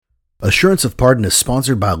Assurance of Pardon is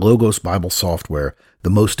sponsored by Logos Bible Software, the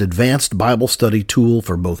most advanced Bible study tool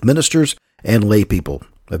for both ministers and lay people.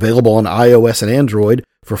 Available on iOS and Android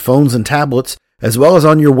for phones and tablets, as well as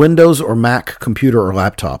on your Windows or Mac computer or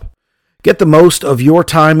laptop. Get the most of your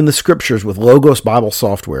time in the Scriptures with Logos Bible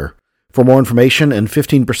Software. For more information and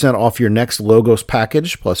 15% off your next Logos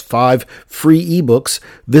package, plus 5 free ebooks,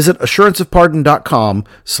 visit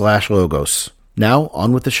assuranceofpardon.com/logos. Now,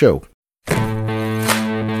 on with the show.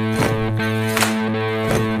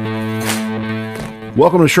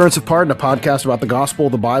 Welcome to Assurance of Pardon, a podcast about the gospel,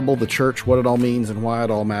 the Bible, the church, what it all means, and why it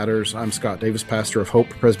all matters. I'm Scott Davis, pastor of Hope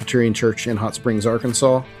Presbyterian Church in Hot Springs,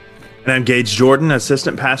 Arkansas. And I'm Gage Jordan,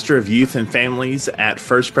 assistant pastor of youth and families at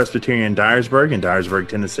First Presbyterian Dyersburg in Dyersburg,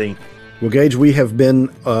 Tennessee. Well, Gage, we have been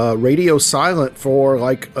radio silent for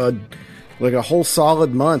like a whole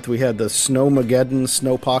solid month. We had the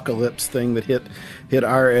snowpocalypse thing that hit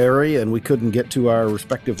our area, and we couldn't get to our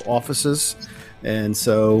respective offices. And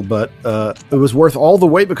so, but it was worth all the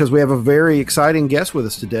wait because we have a very exciting guest with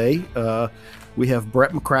us today. We have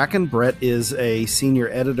Brett McCracken. Brett is a senior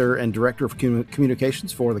editor and director of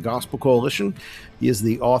communications for the Gospel Coalition. He is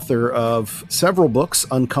the author of several books: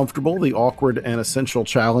 Uncomfortable, The Awkward and Essential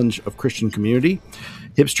Challenge of Christian Community;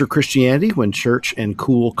 Hipster Christianity, When Church and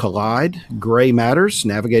Cool Collide; Gray Matters,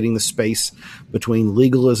 Navigating the Space Between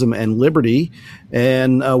Legalism and Liberty.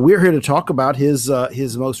 And we're here to talk about his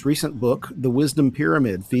most recent book, The Wisdom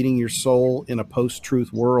Pyramid, Feeding Your Soul in a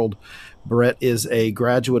Post-Truth World. Brett is a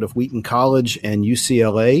graduate of Wheaton College and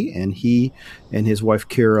UCLA, and he and his wife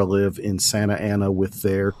Kira live in Santa Ana with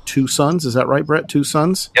their 2 sons. Is that right, Brett? 2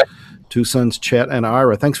 sons? Yep. 2 sons, Chet and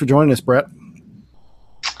Ira. Thanks for joining us, Brett.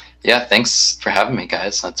 Yeah, thanks for having me,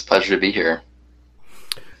 guys. It's a pleasure to be here.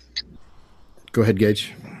 Go ahead,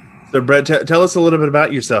 Gage. So, Brett, tell us a little bit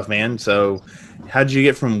about yourself, man. So, how did you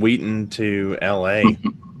get from Wheaton to LA?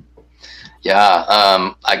 Yeah,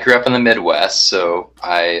 I grew up in the Midwest, so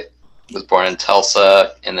I was born in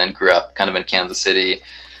Tulsa and then grew up kind of in Kansas City.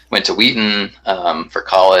 Went to Wheaton for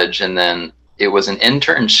college, and then it was an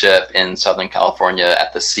internship in Southern California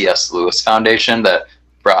at the C.S. Lewis Foundation that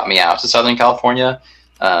brought me out to Southern California.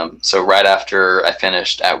 So right after I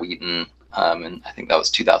finished at Wheaton, and I think that was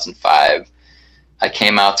 2005, I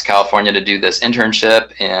came out to California to do this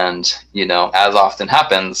internship, and, you know, as often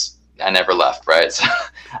happens, I never left, right? So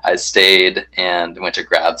I stayed and went to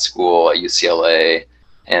grad school at UCLA,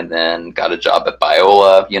 and then got a job at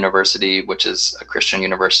Biola University, which is a Christian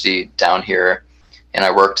university down here. And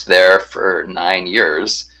I worked there for 9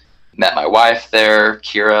 years. Met my wife there,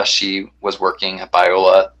 Kira. She was working at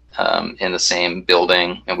Biola in the same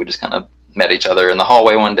building, and we just kind of met each other in the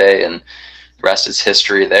hallway one day, and the rest is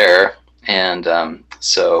history there. And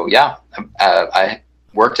so, yeah, I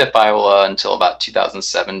worked at Biola until about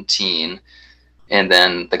 2017. And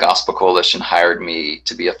then the Gospel Coalition hired me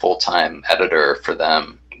to be a full-time editor for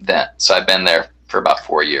them then. So I've been there for about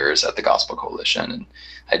 4 years at the Gospel Coalition, and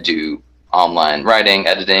I do online writing,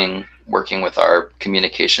 editing, working with our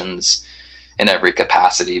communications in every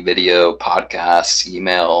capacity: video, podcasts,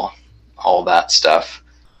 email, all that stuff.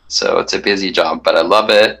 So it's a busy job, but I love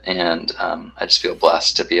it, and I just feel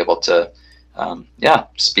blessed to be able to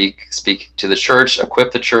speak to the church,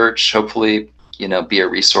 equip the church, hopefully, you know, be a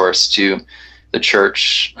resource to the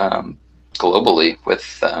church globally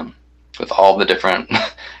with all the different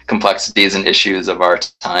complexities and issues of our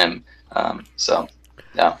time. So,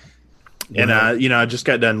 yeah. And, I just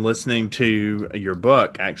got done listening to your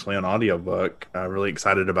book, actually, an audiobook. Really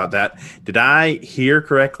excited about that. Did I hear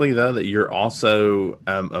correctly, though, that you're also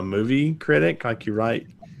a movie critic? Like, you write?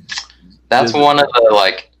 That's one of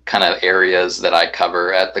the, kind of areas that I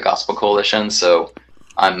cover at the Gospel Coalition. So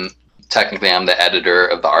I'm the editor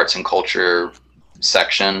of the arts and culture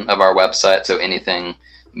section of our website. So anything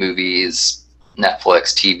movies,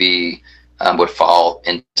 Netflix, TV would fall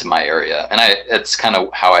into my area. And it's kind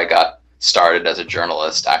of how I got started as a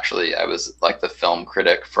journalist. Actually, I was like the film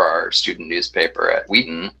critic for our student newspaper at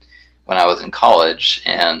Wheaton when I was in college.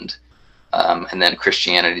 And then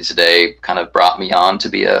Christianity Today kind of brought me on to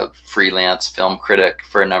be a freelance film critic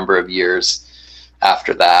for a number of years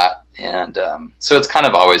after that. And so it's kind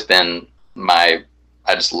of always been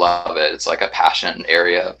I just love it. It's like a passion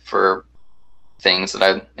area for things that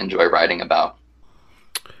I enjoy writing about.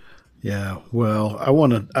 Yeah, well,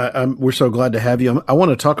 we're so glad to have you. I want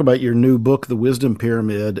to talk about your new book, The Wisdom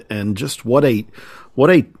Pyramid, and just what a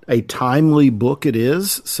timely book it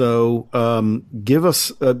is. So give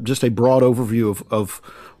us just a broad overview of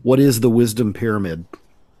what is The Wisdom Pyramid.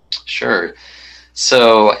 Sure.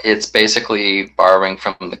 So it's basically borrowing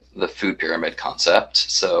from the food pyramid concept.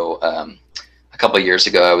 So a couple of years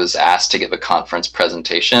ago, I was asked to give a conference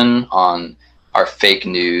presentation on our fake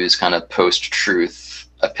news kind of post-truth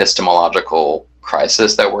epistemological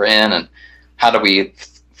crisis that we're in, and how do we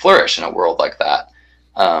flourish in a world like that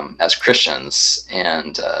as Christians.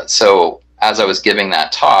 And so as I was giving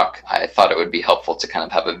that talk, I thought it would be helpful to kind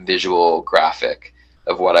of have a visual graphic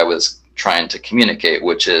of what I was trying to communicate,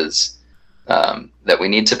 which is that we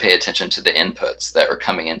need to pay attention to the inputs that are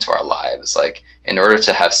coming into our lives. Like, in order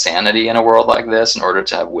to have sanity in a world like this, in order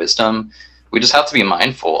to have wisdom, we just have to be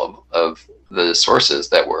mindful of the sources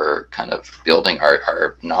that we're kind of building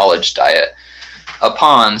our knowledge diet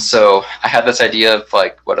upon. So I had this idea of,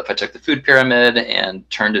 like, what if I took the food pyramid and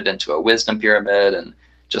turned it into a wisdom pyramid? And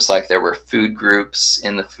just like there were food groups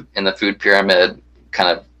in the food pyramid, kind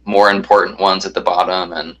of more important ones at the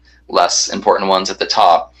bottom and less important ones at the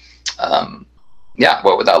top.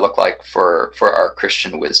 What would that look like for our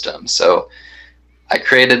Christian wisdom? So I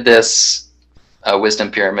created this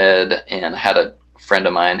wisdom pyramid, and had a friend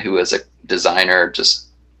of mine who was a designer just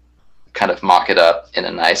kind of mock it up in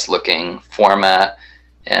a nice looking format.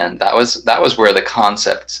 And that was where the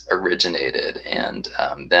concept originated. And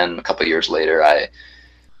then a couple of years later,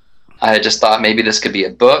 I just thought maybe this could be a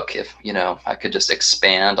book if, I could just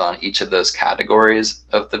expand on each of those categories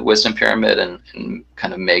of the wisdom pyramid and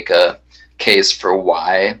kind of make a case for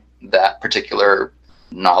why that particular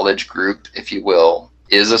knowledge group, if you will,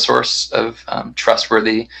 is a source of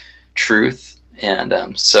trustworthy truth. And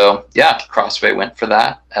Crossway went for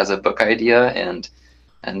that as a book idea, and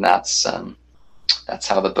that's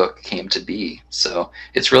how the book came to be. So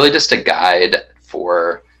it's really just a guide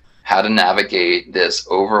for how to navigate this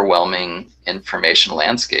overwhelming information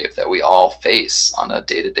landscape that we all face on a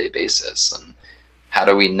day-to-day basis. And how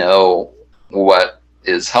do we know what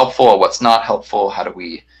is helpful, what's not helpful? How do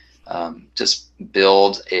we just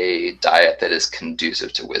build a diet that is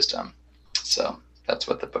conducive to wisdom? So that's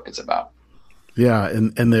what the book is about. Yeah,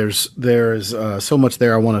 and there's so much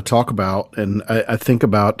there I want to talk about, and I think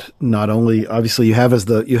about not only, obviously you have as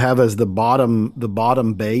the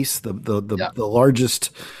bottom base, the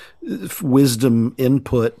largest wisdom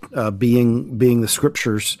input being the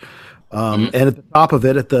scriptures, and at the top of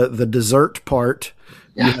it, at the dessert part,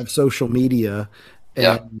 you have social media.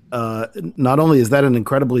 And not only is that an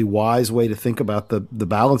incredibly wise way to think about the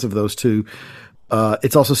balance of those two,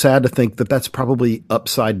 it's also sad to think that that's probably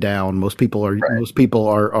upside down. Most people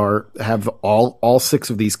have all six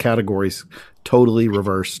of these categories totally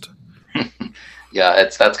reversed.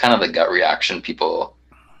 That's kind of the gut reaction people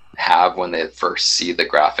have when they first see the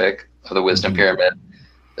graphic of the wisdom pyramid.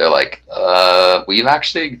 They're like, we've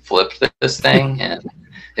actually flipped this thing. And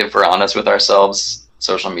if we're honest with ourselves,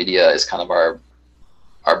 social media is kind of our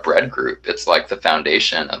bread group. It's like the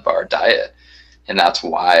foundation of our diet. And that's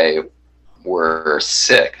why we're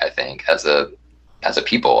sick, I think, as a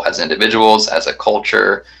people, as individuals, as a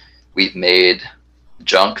culture. We've made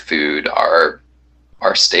junk food our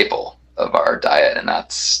staple of our diet, and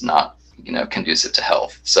that's not conducive to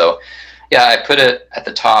health. So I put it at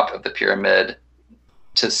the top of the pyramid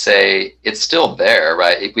to say it's still there,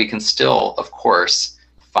 right? We can still, of course,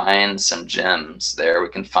 find some gems there. We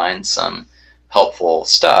can find some helpful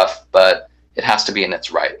stuff, but it has to be in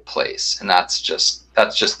its right place. And that's just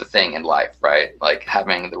the thing in life, right? Like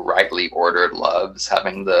having the rightly ordered loves,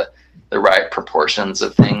 having the right proportions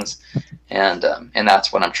of things. And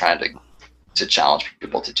that's what I'm trying to challenge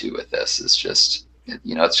people to do with this, is just,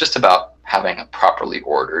 it's just about having a properly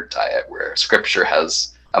ordered diet where scripture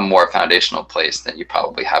has a more foundational place than you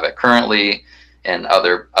probably have it currently. And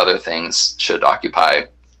other things should occupy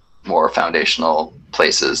more foundational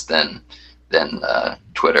places than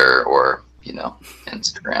Twitter or,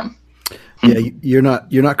 Instagram. Yeah, you're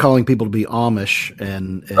not calling people to be Amish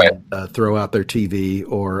and right. Throw out their TV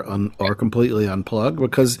or completely unplug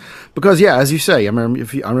because as you say, I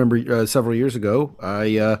remember several years ago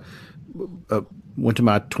I went to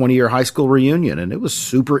my 20-year high school reunion, and it was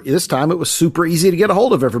super easy to get a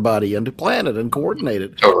hold of everybody and to plan it and coordinate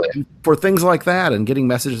it. Totally. For things like that and getting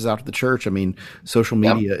messages out to the church. I mean, social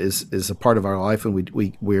media is a part of our life, and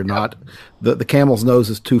we're not, the camel's nose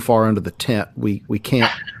is too far under the tent. We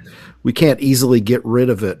can't easily get rid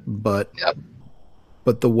of it, but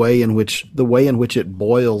the way in which it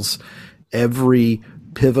boils every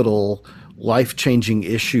pivotal, life-changing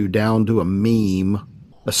issue down to a meme,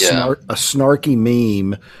 a snarky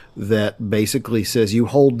meme that basically says you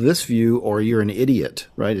hold this view or you're an idiot,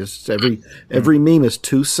 right? It's every meme is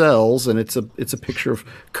two cells, and it's a picture of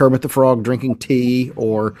Kermit the Frog drinking tea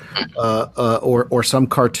or some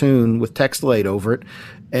cartoon with text laid over it,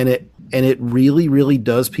 and And it really, really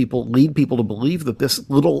does lead people to believe that this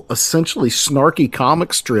little essentially snarky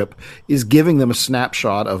comic strip is giving them a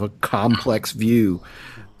snapshot of a complex view.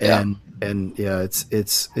 And yeah,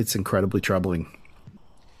 it's incredibly troubling.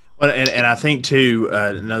 Well, and I think too,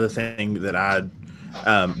 another thing that I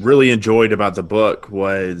really enjoyed about the book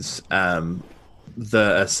was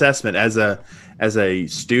the assessment as a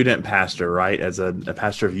student pastor, right? As a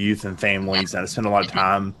pastor of youth and families, and I spent a lot of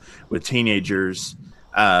time with teenagers.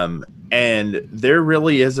 And there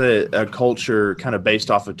really is a culture kind of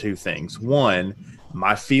based off of two things. One,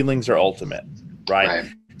 my feelings are ultimate,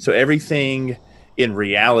 right? So everything in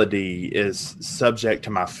reality is subject to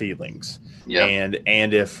my feelings. Yeah.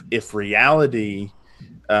 And if reality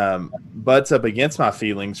butts up against my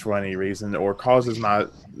feelings for any reason, or causes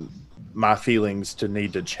my feelings to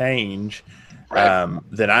need to change,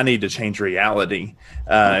 then I need to change reality.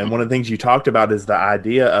 And one of the things you talked about is the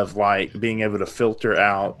idea of like being able to filter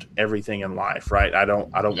out everything in life, right? I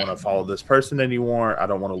don't want to follow this person anymore. I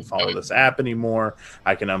don't want to follow this app anymore.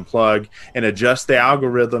 I can unplug and adjust the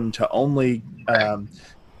algorithm to only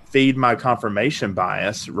feed my confirmation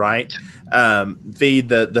bias, right? Feed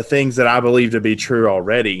the things that I believe to be true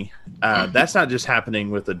already. That's not just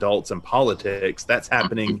happening with adults in politics. That's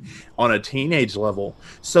happening on a teenage level.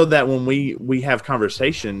 So that when we have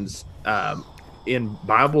conversations in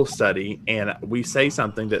Bible study and we say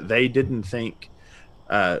something that they didn't think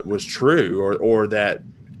was true, or that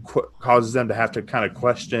causes them to have to kind of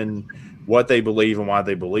question what they believe and why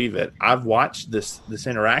they believe it. I've watched this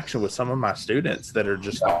interaction with some of my students that are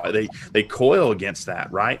just, they coil against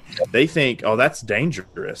that, right? They think, oh, that's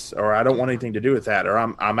dangerous, or I don't want anything to do with that, or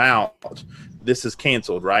I'm out. This is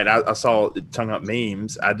canceled, right? I saw tongue up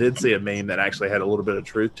memes. I did see a meme that actually had a little bit of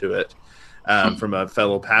truth to it from a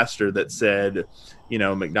fellow pastor that said, you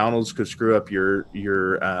know, McDonald's could screw up your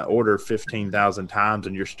order 15,000 times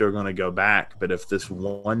and you're still going to go back. But if this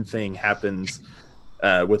one thing happens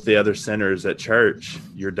with the other sinners at church,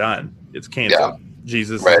 you're done. It's canceled. Yeah.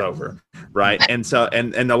 Jesus is over, right? And so,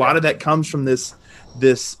 and a lot of that comes from this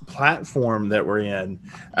platform that we're in.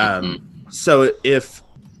 So if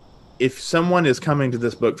someone is coming to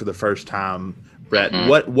this book for the first time, Brett,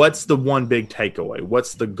 what's the one big takeaway?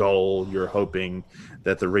 What's the goal you're hoping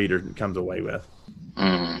that the reader comes away with?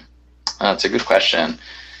 That's a good question.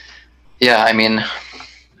 Yeah, I mean,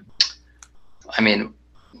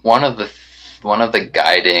 one of the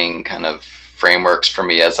guiding kind of frameworks for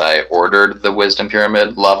me as I ordered the wisdom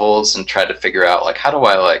pyramid levels and tried to figure out, like, how do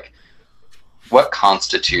I, like, what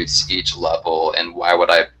constitutes each level and why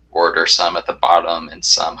would I order some at the bottom and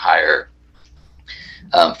some higher?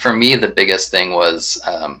 For me, the biggest thing was,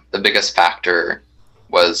 the biggest factor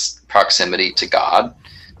was proximity to God.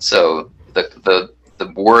 So the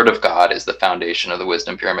word of God is the foundation of the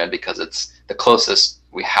wisdom pyramid because it's the closest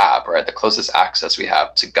we have, right? The closest access we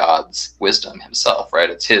have to God's wisdom himself, right?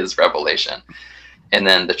 It's his revelation. And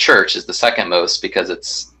then the church is the second most because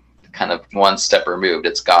it's kind of one step removed.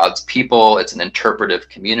 It's God's people. It's an interpretive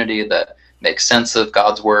community that makes sense of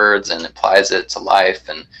God's words and applies it to life.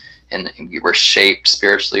 And we're shaped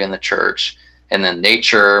spiritually in the church. And then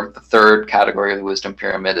nature, the third category of the wisdom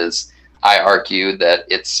pyramid, is, I argue that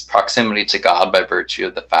it's proximity to God by virtue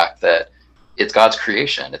of the fact that it's God's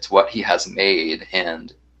creation. It's what he has made,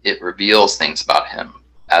 and it reveals things about him,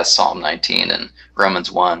 as Psalm 19 and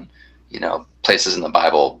Romans 1, places in the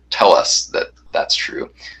Bible tell us that that's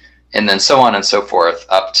true. And then so on and so forth,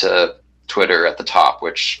 up to Twitter at the top,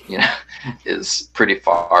 which, is pretty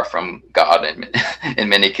far from God in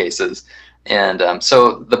many cases. And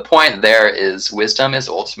so the point there is wisdom is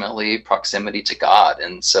ultimately proximity to God.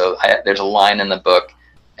 And so there's a line in the book,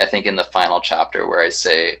 I think in the final chapter, where I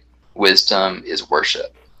say wisdom is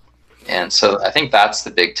worship. And so I think that's the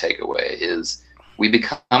big takeaway, is we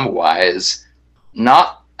become wise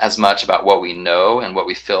not as much about what we know and what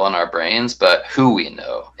we feel in our brains, but who we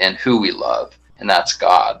know and who we love. And that's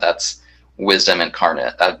God. That's wisdom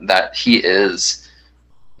incarnate, that he is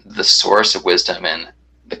the source of wisdom. And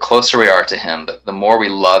the closer we are to him, the more we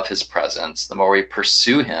love his presence, the more we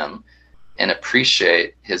pursue him and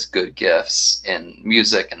appreciate his good gifts in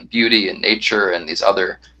music and beauty and nature and these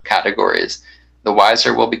other categories, the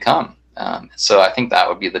wiser we'll become. So I think that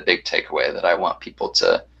would be the big takeaway that I want people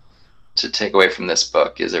to take away from this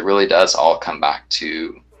book, is it really does all come back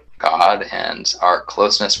to God and our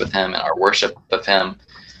closeness with him and our worship of him.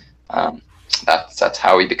 That's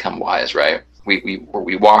how we become wise, right? We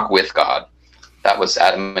walk with God. That was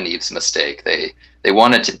Adam and Eve's mistake. They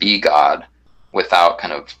wanted to be God without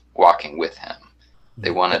kind of walking with him.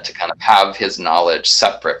 They wanted to kind of have his knowledge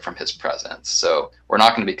separate from his presence. So we're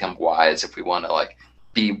not going to become wise if we want to, like,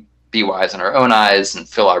 be be wise in our own eyes and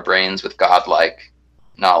fill our brains with godlike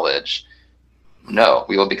knowledge. No,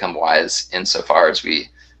 we will become wise insofar as we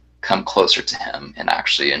come closer to him and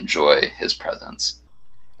actually enjoy his presence.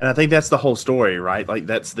 And I think that's the whole story, right? Like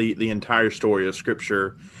that's the entire story of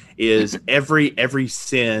Scripture is every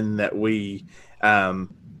sin that we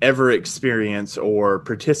ever experience or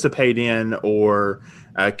participate in or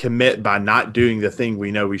commit by not doing the thing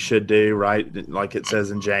we know we should do, right? Like it says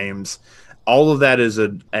in James, all of that is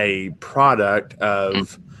a product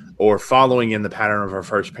of or following in the pattern of our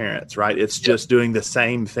first parents, right? It's just doing the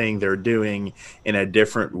same thing they're doing in a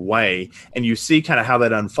different way. And you see kind of how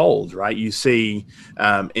that unfolds, right? You see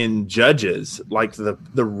in Judges, like the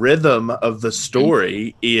rhythm of the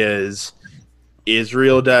story is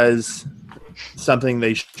Israel does something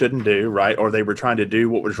they shouldn't do, right? Or they were trying to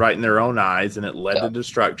do what was right in their own eyes, and it led to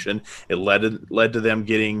destruction. It led to them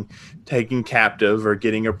getting taken captive or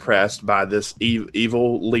getting oppressed by this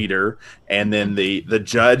evil leader, and then the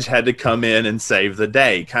judge had to come in and save the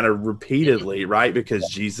day, kind of repeatedly, right? Because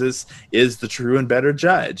Jesus is the true and better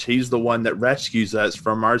judge. He's the one that rescues us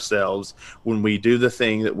from ourselves when we do the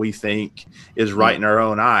thing that we think is right in our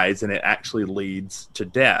own eyes, and it actually leads to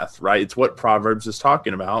death, right? It's what Proverbs is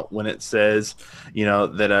talking about when it says, you know,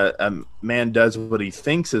 that a man does what he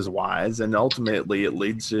thinks is wise, and ultimately it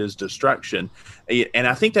leads to his destruction. And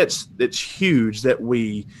I think that's huge that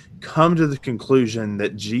we come to the conclusion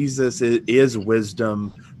that Jesus is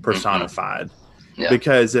wisdom personified. Yeah.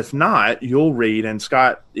 Because if not, you'll read, and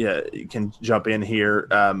Scott can jump in here.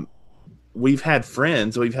 We've had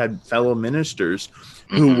friends, we've had fellow ministers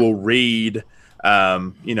who will read,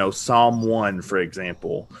 Psalm 1, for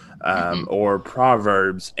example, or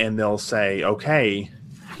Proverbs, and they'll say, okay,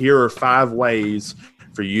 here are 5 ways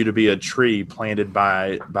for you to be a tree planted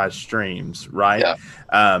by streams, right?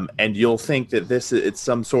 Yeah. And you'll think that it's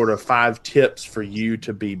some sort of 5 tips for you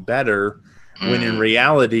to be better, when in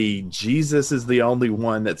reality, Jesus is the only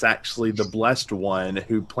one that's actually the blessed one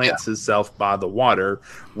who plants himself by the water.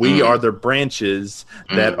 We are the branches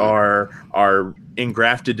that are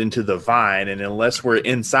engrafted into the vine, and unless we're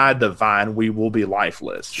inside the vine, we will be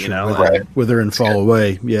lifeless. You know, wither and fall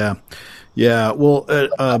away. Yeah. Well,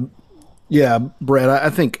 Brad, I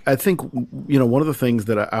think one of the things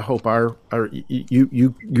that I hope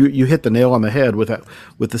you hit the nail on the head with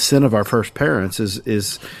the sin of our first parents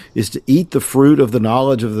is to eat the fruit of the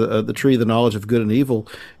knowledge of the tree, the knowledge of good and evil.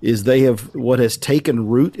 Is they have what has taken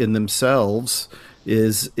root in themselves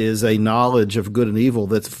is a knowledge of good and evil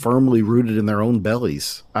that's firmly rooted in their own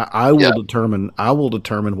bellies. I will determine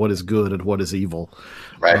what is good and what is evil.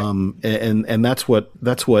 Right. And that's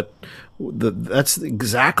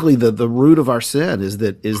exactly the root of our sin is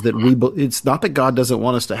that it's not that God doesn't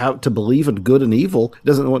want us to believe in good and evil. He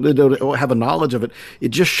doesn't want to have a knowledge of it. It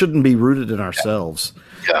just shouldn't be rooted in ourselves.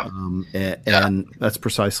 Yeah. And that's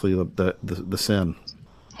precisely the sin.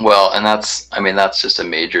 Well, and that's just a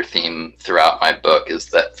major theme throughout my book, is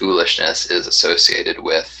that foolishness is associated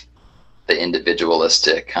with the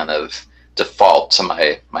individualistic kind of default to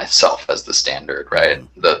myself as the standard, right?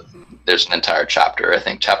 There's an entire chapter. I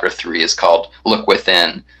think chapter 3 is called "Look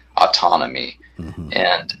Within: Autonomy,"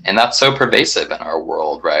 and that's so pervasive in our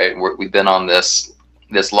world, right? We've been on this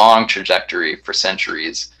long trajectory for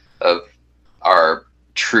centuries of our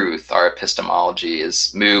truth. Our epistemology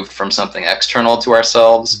is moved from something external to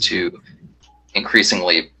ourselves to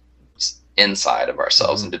increasingly inside of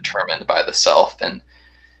ourselves and determined by the self, and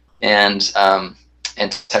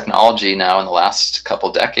technology now in the last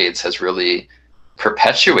couple decades has really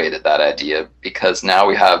perpetuated that idea, because now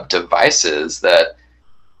we have devices that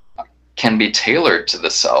can be tailored to the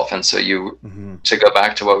self. And so to go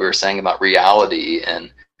back to what we were saying about reality,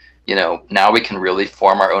 and now we can really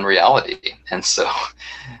form our own reality. And so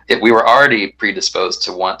we were already predisposed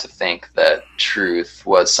to want to think that truth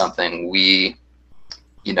was something we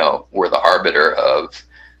were the arbiter of,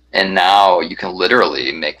 and now you can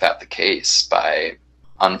literally make that the case by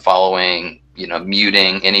unfollowing,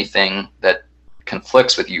 muting anything that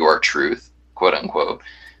conflicts with your truth, quote unquote,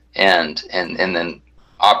 and then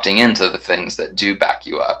opting into the things that do back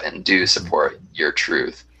you up and do support your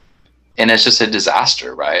truth. And it's just a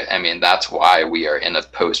disaster, right? I mean, that's why we are in a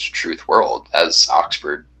post-truth world, as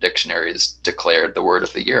Oxford Dictionary has declared the word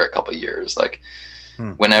of the year a couple of years. Like,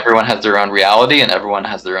 when everyone has their own reality and everyone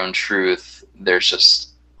has their own truth, there's just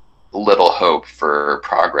little hope for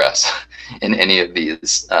progress in any of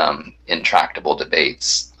these intractable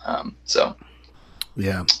debates.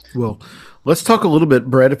 Yeah. Well, let's talk a little bit,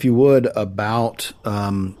 Brett, if you would, about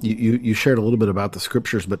you shared a little bit about the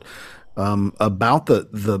scriptures, but about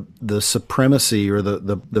the supremacy or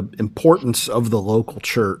the importance of the local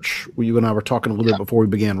church. You and I were talking a little bit before we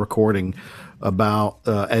began recording about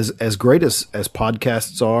as great as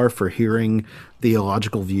podcasts are for hearing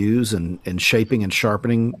theological views and shaping and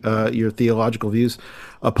sharpening your theological views.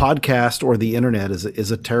 A podcast or the internet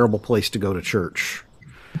is a terrible place to go to church.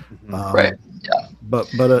 Right. Yeah. But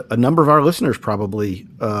a number of our listeners probably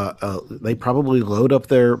they probably load up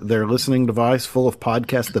their listening device full of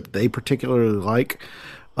podcasts that they particularly like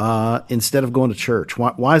instead of going to church.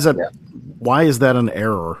 Why is that? Yeah. Why is that an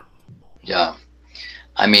error? Yeah,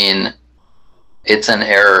 I mean, it's an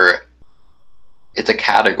error. It's a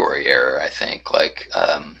category error, I think. Like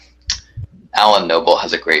Alan Noble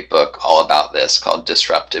has a great book all about this called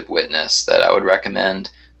Disruptive Witness that I would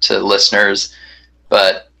recommend to listeners.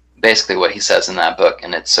 But basically what he says in that book,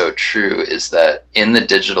 and it's so true, is that in the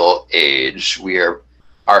digital age,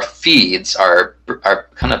 our feeds are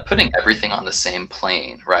kind of putting everything on the same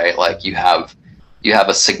plane, right? Like you have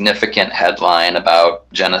a significant headline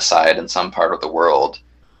about genocide in some part of the world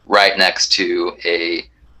right next to a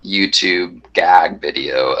YouTube gag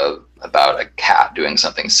video about a cat doing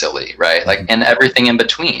something silly, right? Like, and everything in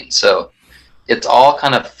between. So it's all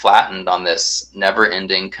kind of flattened on this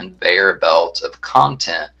never-ending conveyor belt of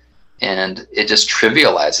content, and it just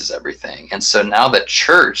trivializes everything. And so now the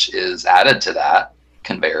church is added to that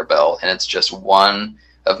conveyor belt, and it's just one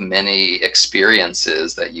of many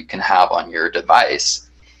experiences that you can have on your device.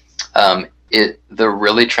 The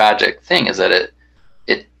really tragic thing is that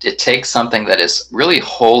it takes something that is really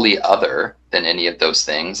wholly other than any of those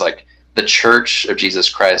things. Like the Church of Jesus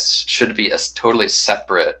Christ should be a totally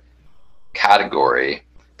separate category,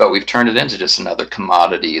 but we've turned it into just another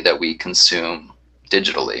commodity that we consume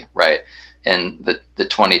digitally, right? And the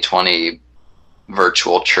 2020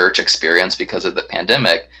 virtual church experience, because of the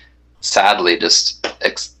pandemic, sadly just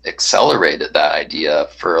accelerated that idea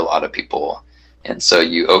for a lot of people. And so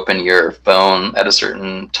you open your phone at a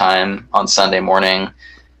certain time on Sunday morning,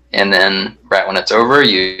 and then right when it's over,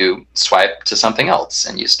 you swipe to something else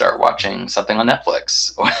and you start watching something on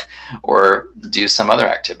Netflix or do some other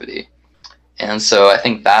activity. And so I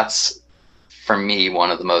think that's, for me,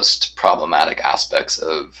 one of the most problematic aspects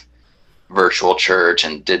of virtual church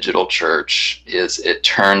and digital church is it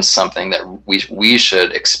turns something that we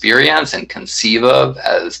should experience and conceive of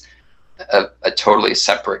as a totally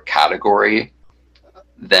separate category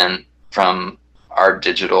than from our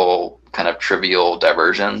digital kind of trivial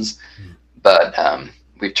diversions. But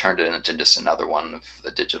we've turned it into just another one of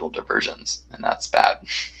the digital diversions, and that's bad.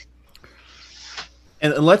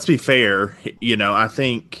 And let's be fair, I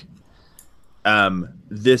think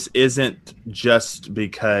this isn't just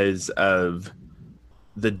because of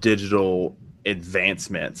the digital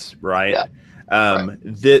advancements, right? Yeah.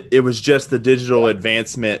 That it was just the digital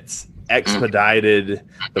advancements expedited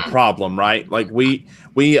the problem, right? Like we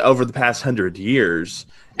over the past 100 years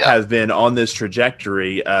have been on this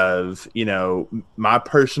trajectory of, my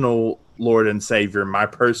personal Lord and Savior, my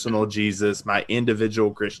personal Jesus, my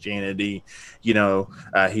individual Christianity.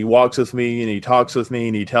 He walks with me and he talks with me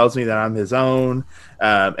and he tells me that I'm his own,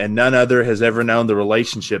 and none other has ever known the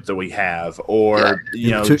relationship that we have. Or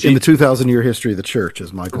in the 2,000-year history of the church,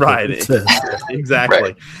 as Michael says. Exactly.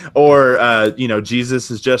 Right. Or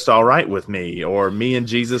Jesus is just all right with me, or me and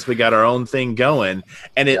Jesus, we got our own thing going,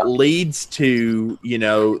 and it leads to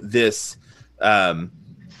this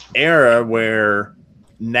era where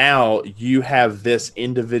now you have this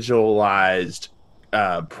individualized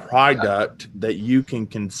product that you can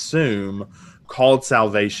consume called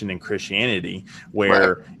salvation and Christianity,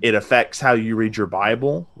 where it affects how you read your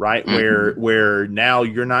Bible, right? Mm-hmm. Where now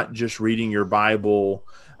you're not just reading your Bible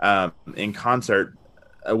in concert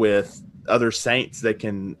with other saints that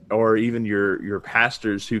can, or even your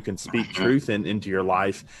pastors who can speak truth into your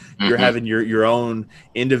life. You're having your own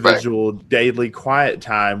individual daily quiet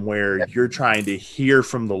time where you're trying to hear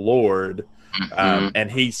from the Lord,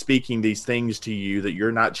 and he's speaking these things to you that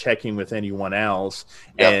you're not checking with anyone else.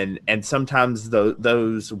 And sometimes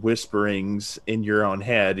those whisperings in your own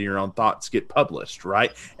head, your own thoughts get published,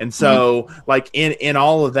 right? And so like in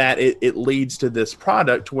all of that, it leads to this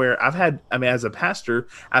product where as a pastor,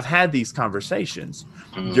 I've had these conversations.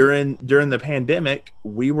 During the pandemic,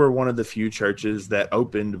 we were one of the few churches that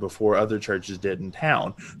opened before other churches did in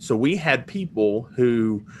town. So we had people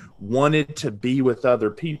who wanted to be with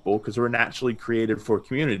other people because we're naturally created for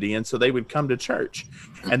community, and so they would come to church.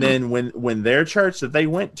 And then when their church that they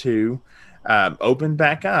went to opened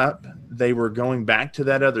back up, they were going back to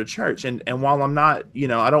that other church. And while I'm not,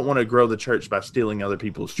 I don't want to grow the church by stealing other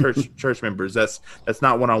people's church members. That's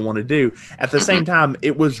not what I want to do. At the same time,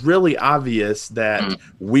 it was really obvious that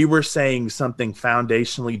we were saying something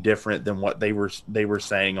foundationally different than what they were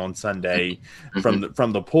saying on Sunday from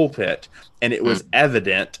the pulpit, and it was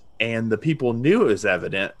evident, and the people knew it was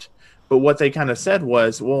evident. But what they kind of said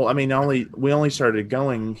was, well, I mean, we only started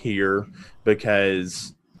going here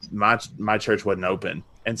because my church wasn't open.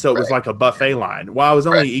 And so it was like a buffet line. Well, I was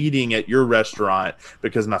only eating at your restaurant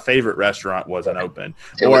because my favorite restaurant wasn't open.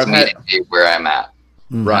 It was meeting me where I'm at.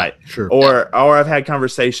 Right. Sure. Or I've had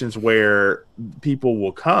conversations where people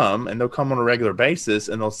will come, and they'll come on a regular basis,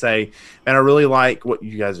 and they'll say, "Man, I really like what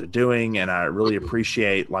you guys are doing, and I really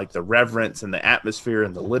appreciate like the reverence and the atmosphere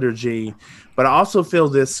and the liturgy, but I also feel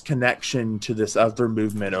this connection to this other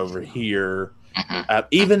movement over here."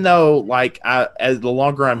 Even though, like, as the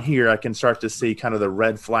longer I'm here, I can start to see kind of the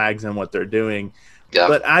red flags in what they're doing. Yeah.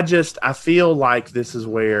 But I feel like this is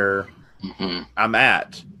where I'm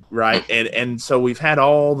at. Right. And so we've had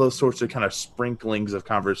all those sorts of kind of sprinklings of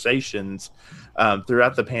conversations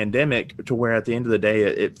throughout the pandemic, to where at the end of the day,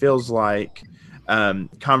 it feels like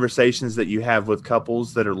conversations that you have with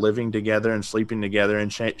couples that are living together and sleeping together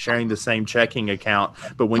and sharing the same checking account.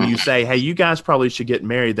 But when you say, hey, you guys probably should get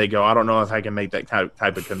married, they go, I don't know if I can make that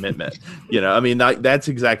type of commitment. I mean, that's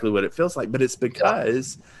exactly what it feels like. But it's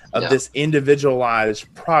because of this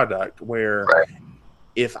individualized product where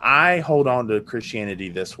if I hold on to Christianity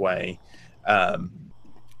this way,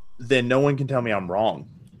 then no one can tell me I'm wrong.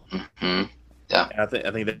 Yeah, and I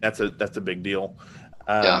think that's a big deal.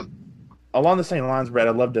 Along the same lines, Brad,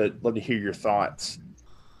 I'd love to hear your thoughts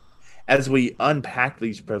as we unpack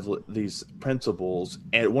these principles.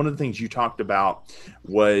 And one of the things you talked about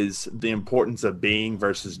was the importance of being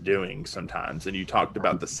versus doing sometimes, and you talked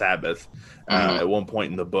about the Sabbath at one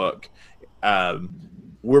point in the book.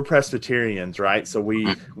 We're Presbyterians, right? So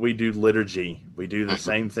we do liturgy. We do the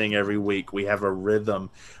same thing every week. We have a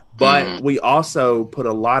rhythm, but we also put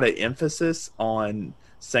a lot of emphasis on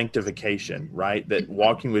sanctification, right? That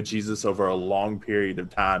walking with Jesus over a long period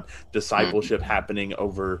of time, discipleship happening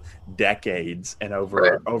over decades and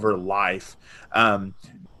over life.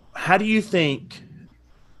 How do you think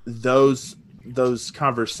those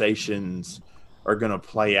conversations are going to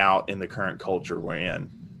play out in the current culture we're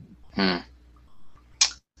in?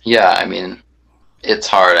 Yeah, I mean, it's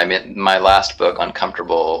hard. I mean, my last book,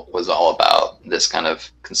 Uncomfortable, was all about this kind of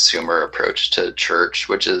consumer approach to church,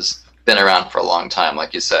 which has been around for a long time.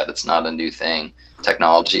 Like you said, it's not a new thing.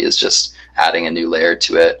 Technology is just adding a new layer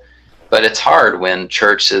to it. But it's hard when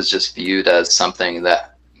church is just viewed as something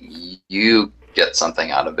that you get something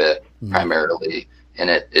out of it primarily, and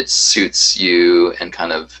it suits you, and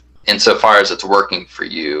kind of, insofar as it's working for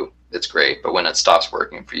you, it's great. But when it stops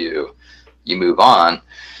working for you, you move on.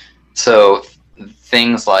 So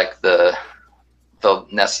things like the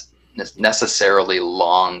necessarily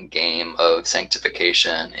long game of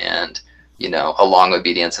sanctification and, a long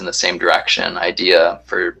obedience in the same direction idea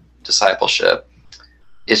for discipleship,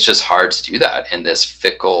 it's just hard to do that in this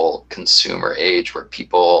fickle consumer age where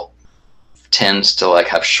people tend to like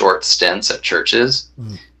have short stints at churches.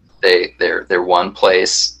 They're one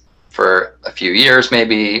place for a few years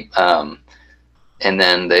maybe, and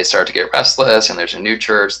then they start to get restless, and there's a new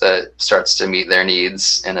church that starts to meet their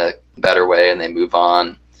needs in a better way, and they move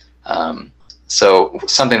on. So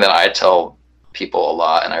something that I tell people a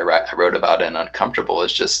lot, and I wrote about it in Uncomfortable,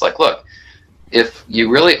 is just like, look, if you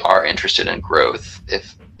really are interested in growth,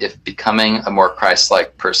 if becoming a more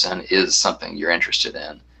Christ-like person is something you're interested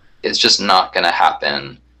in, it's just not going to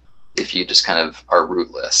happen if you just kind of are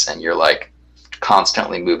rootless and you're like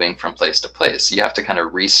constantly moving from place to place. You have to kind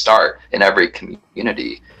of restart in every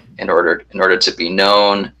community in order to be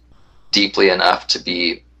known deeply enough to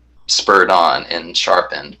be spurred on and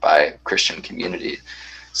sharpened by Christian community.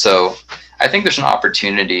 So I think there's an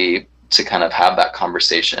opportunity to kind of have that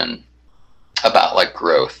conversation about like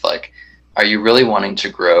growth. Like, are you really wanting to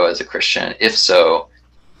grow as a Christian? If so,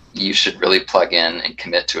 you should really plug in and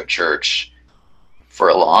commit to a church for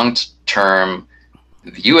a long term,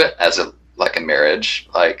 view it as like a marriage.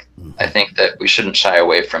 Like, I think that we shouldn't shy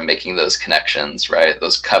away from making those connections, right?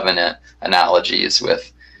 Those covenant analogies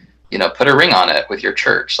with, put a ring on it with your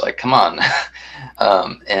church. Like, come on.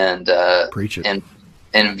 Preach it.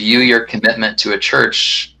 And view your commitment to a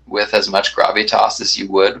church with as much gravitas as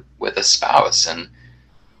you would with a spouse.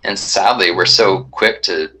 And sadly, we're so quick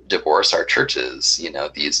to divorce our churches,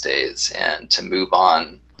 these days, and to move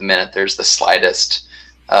on the minute there's the slightest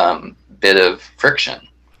bit of friction.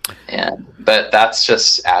 But that's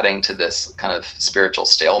just adding to this kind of spiritual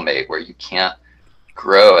stalemate where you can't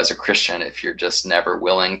grow as a Christian if you're just never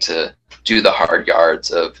willing to do the hard yards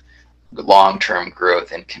of long-term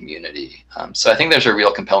growth in community. So I think there's a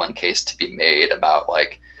real compelling case to be made about,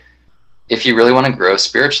 like, if you really want to grow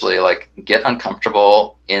spiritually, like, get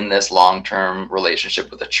uncomfortable in this long-term relationship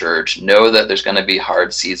with the church. Know that there's going to be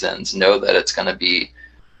hard seasons. Know that it's going to be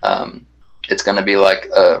like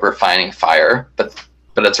a refining fire, but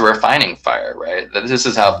it's a refining fire, right? That this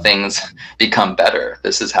is how things become better.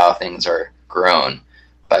 This is how things are grown,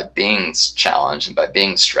 by being challenged and by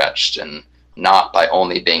being stretched, and not by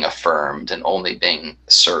only being affirmed and only being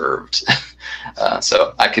served.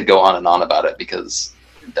 So I could go on and on about it because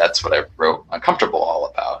that's what I wrote Uncomfortable all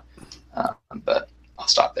about. But I'll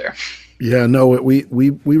stop there. Yeah, no,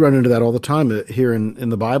 we run into that all the time here in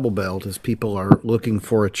the Bible Belt, as people are looking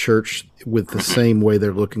for a church with the same way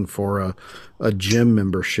they're looking for a gym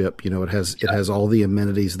membership. You know, it has all the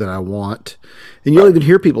amenities that I want. And you'll even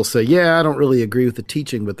hear people say, yeah, I don't really agree with the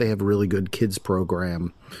teaching, but they have a really good kids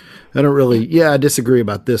program. I disagree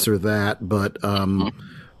about this or that, but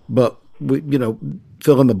we, you know,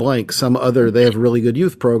 fill in the blank. They have a really good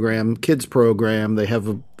youth program, kids program. They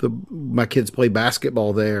have my kids play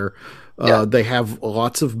basketball there. They have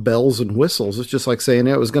lots of bells and whistles. It's just like saying,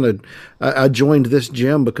 I joined this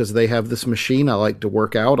gym because they have this machine I like to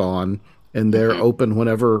work out on, and they're open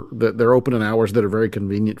whenever they're open in hours that are very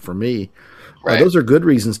convenient for me. Right. Those are good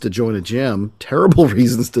reasons to join a gym, terrible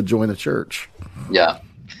reasons to join a church. Yeah.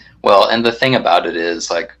 Well, and the thing about it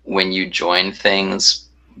is, like, when you join things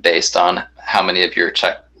based on how many of your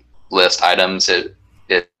checklist items it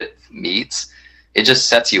meets, it just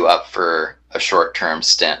sets you up for a short-term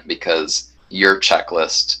stint, because your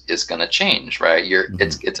checklist is going to change, right?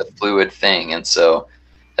 It's a fluid thing. And so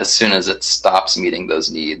as soon as it stops meeting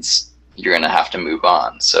those needs, you're going to have to move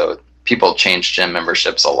on. So people change gym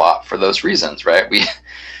memberships a lot for those reasons, right?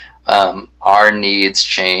 Our needs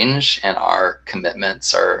change and our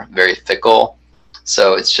commitments are very fickle.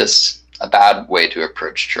 So it's just a bad way to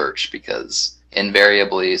approach church, because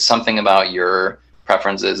invariably something about your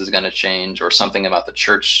preferences is going to change, or something about the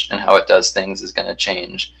church and how it does things is going to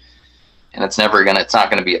change. And it's not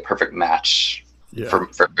going to be a perfect match for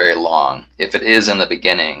very long. If it is in the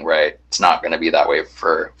beginning, right, it's not going to be that way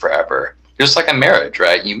for forever. Just like a marriage,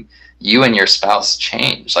 right? You and your spouse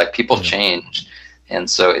change, like people change. And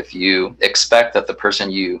so if you expect that the person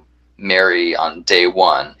you marry on day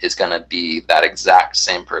one is going to be that exact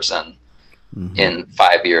same person in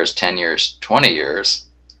 5 years, 10 years, 20 years,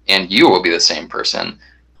 and you will be the same person,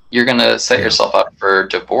 you're going to set yourself up for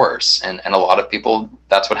divorce. And a lot of people,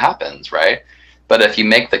 that's what happens, right? But if you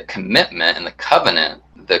make the commitment and the covenant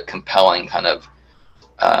the compelling kind of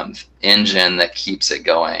engine that keeps it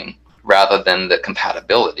going, rather than the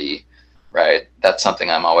compatibility, right? That's something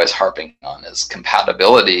I'm always harping on, is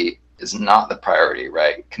compatibility is not the priority,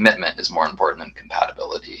 right? Commitment is more important than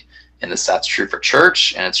compatibility. And that's true for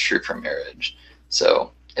church, and it's true for marriage.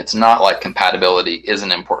 So it's not like compatibility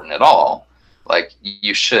isn't important at all. Like,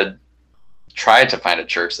 you should try to find a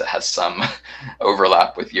church that has some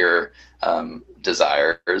overlap with your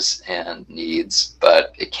desires and needs,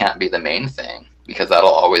 but it can't be the main thing, because that'll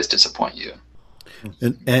always disappoint you.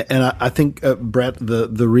 And I think, Brett,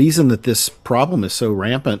 the reason that this problem is so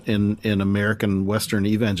rampant in American Western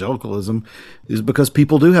evangelicalism is because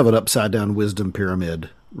people do have an upside down wisdom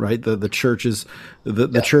pyramid, right? The churches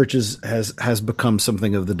has become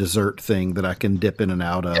something of the dessert thing that I can dip in and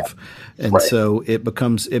out of, and so it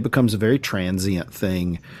becomes a very transient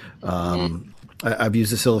thing. I've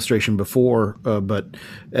used this illustration before, but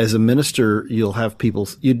as a minister,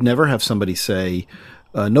 you'd never have somebody say,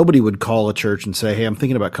 nobody would call a church and say, hey, I'm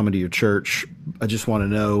thinking about coming to your church. I just want to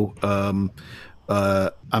know,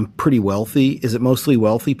 I'm pretty wealthy. Is it mostly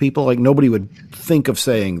wealthy people? Like, nobody would think of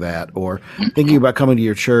saying that, or thinking about coming to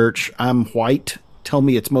your church. I'm white. Tell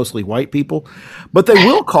me it's mostly white people. But they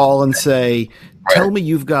will call and say, tell me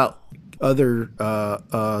you've got other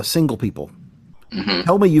single people.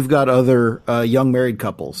 Tell me you've got other young married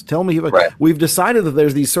couples. Tell me we've decided that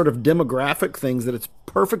there's these sort of demographic things that it's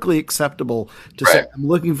perfectly acceptable to say, I'm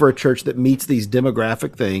looking for a church that meets these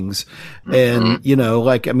demographic things. And,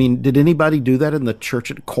 did anybody do that in the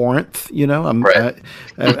church at Corinth? I'm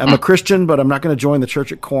a Christian, but I'm not going to join the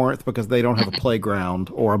church at Corinth because they don't have a playground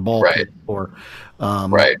or a ball pit or,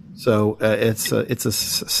 so it's a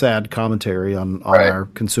sad commentary on our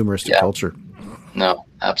consumeristic culture. No,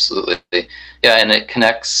 absolutely. Yeah, and it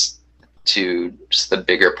connects to just the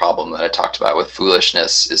bigger problem that I talked about with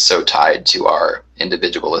foolishness is so tied to our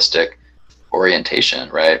individualistic orientation,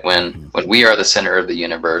 right? When we are the center of the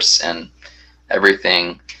universe and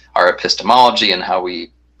everything, our epistemology and how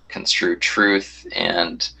we construe truth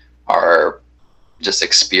and our just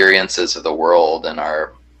experiences of the world and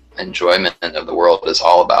our enjoyment of the world is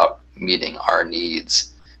all about meeting our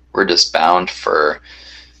needs. We're just bound for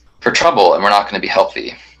trouble, and we're not going to be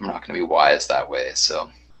healthy. We're not going to be wise that way.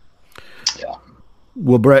 So, yeah.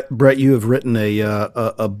 Well, Brett, you have written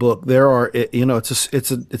a book. There are,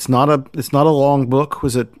 it's not a long book.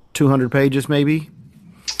 Was it 200 pages maybe?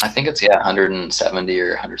 I think it's 170 or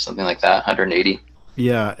 100 something like that, 180.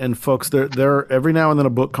 Yeah, and folks, there every now and then a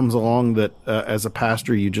book comes along that, as a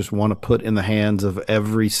pastor, you just want to put in the hands of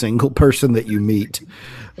every single person that you meet,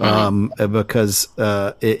 because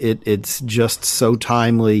it's just so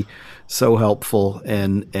timely, so helpful,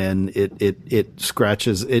 and it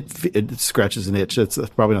scratches an itch. That's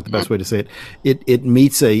probably not the best way to say it. It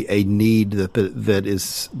meets a need that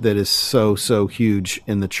is so huge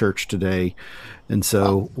in the church today, and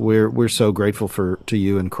so we're so grateful to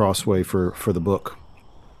you and Crossway for the book.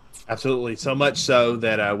 Absolutely. So much so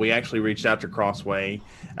that we actually reached out to Crossway,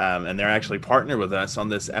 and they're actually partnered with us on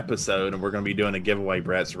this episode. And we're going to be doing a giveaway,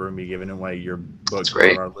 Brett. So we're going to be giving away your book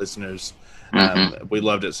for our listeners. We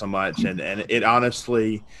loved it so much. And it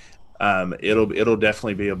honestly, it'll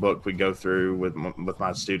definitely be a book we go through with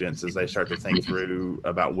my students as they start to think through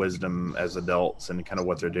about wisdom as adults and kind of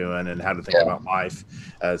what they're doing and how to think about life.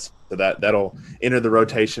 So that'll enter the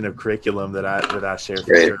rotation of curriculum that I share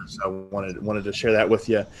for sure. So I wanted to share that with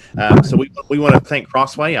you. So we want to thank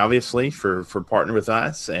Crossway obviously for partnering with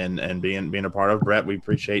us and being a part of. Brett, we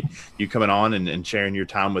appreciate you coming on and sharing your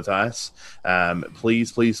time with us.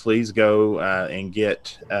 Please go and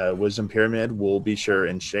get Wisdom Pyramid. We'll be sure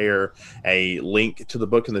and share a link to the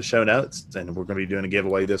book in the show notes, and we're going to be doing a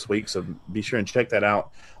giveaway this week. So be sure and check that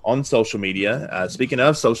out on social media. Speaking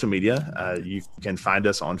of social media, you can find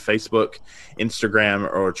us on Facebook, Instagram,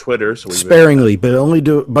 or Twitter. So sparingly, but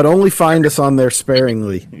only find us on there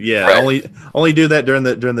sparingly. Yeah, right. only do that during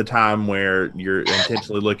the time where you're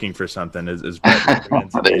intentionally looking for something. Is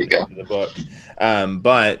there you go. The book,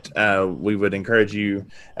 but we would encourage you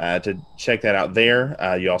to check that out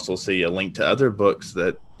there. You also see a link to other books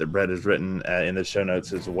that Brett has written in the show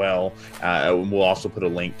notes as well. We'll also put a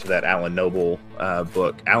link to that Alan Noble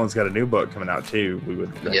book. Alan's got a new book coming out too. We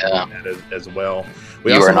would recommend that as well.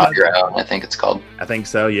 You Are Not Your Own, I think it's called. I think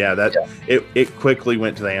so. Yeah, it quickly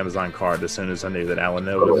went to the Amazon card as soon as I knew that Alan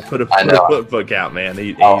Noble would put a book out. Man,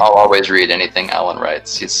 I'll always read anything Alan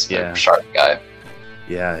writes. He's a sharp guy.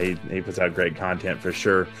 Yeah, he puts out great content for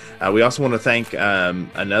sure. We also want to thank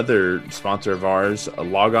another sponsor of ours,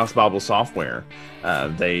 Logos Bible Software.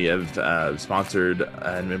 They have sponsored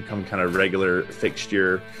and become kind of regular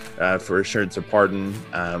fixture for Assurance of Pardon.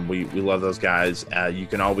 We love those guys. You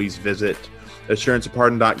can always visit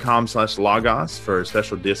assuranceofpardon.com/Logos for a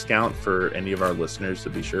special discount for any of our listeners. So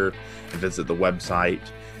be sure and visit the website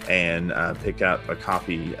and pick up a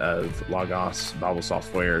copy of Logos Bible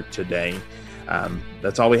Software today.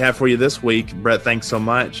 That's all we have for you this week. Brett, thanks so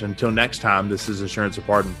much. Until next time, this is Assurance of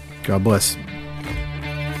Pardon. God bless.